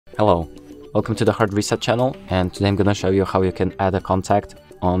Hello, welcome to the Hard Reset channel, and today I'm gonna show you how you can add a contact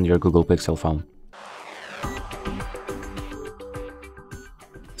on your Google Pixel phone.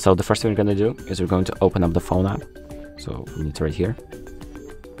 So the first thing we're gonna do is we're going to open up the phone app. So it's right here.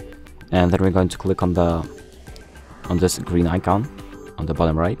 And then we're going to click on this green icon on the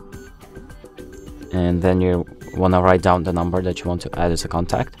bottom right. And then you wanna write down the number that you want to add as a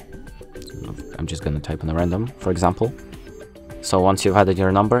contact. So I'm just gonna type in a random, for example. So once you've added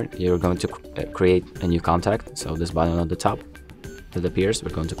your number, you're going to create a new contact. So this button at the top that appears,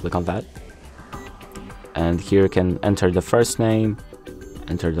 we're going to click on that. And here you can enter the first name,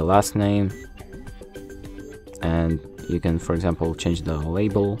 enter the last name, and you can, for example, change the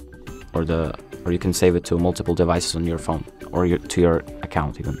label, or you can save it to multiple devices on your phone, or to your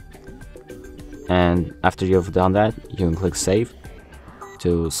account even. And after you've done that, you can click save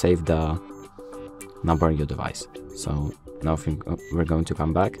to save the number on your device. So now we're going to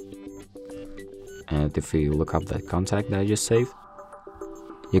come back, and if we look up that contact that I just saved,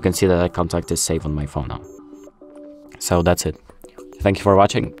 you can see that that contact is saved on my phone now. So that's it. Thank you for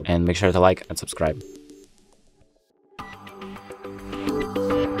watching, and make sure to like and subscribe.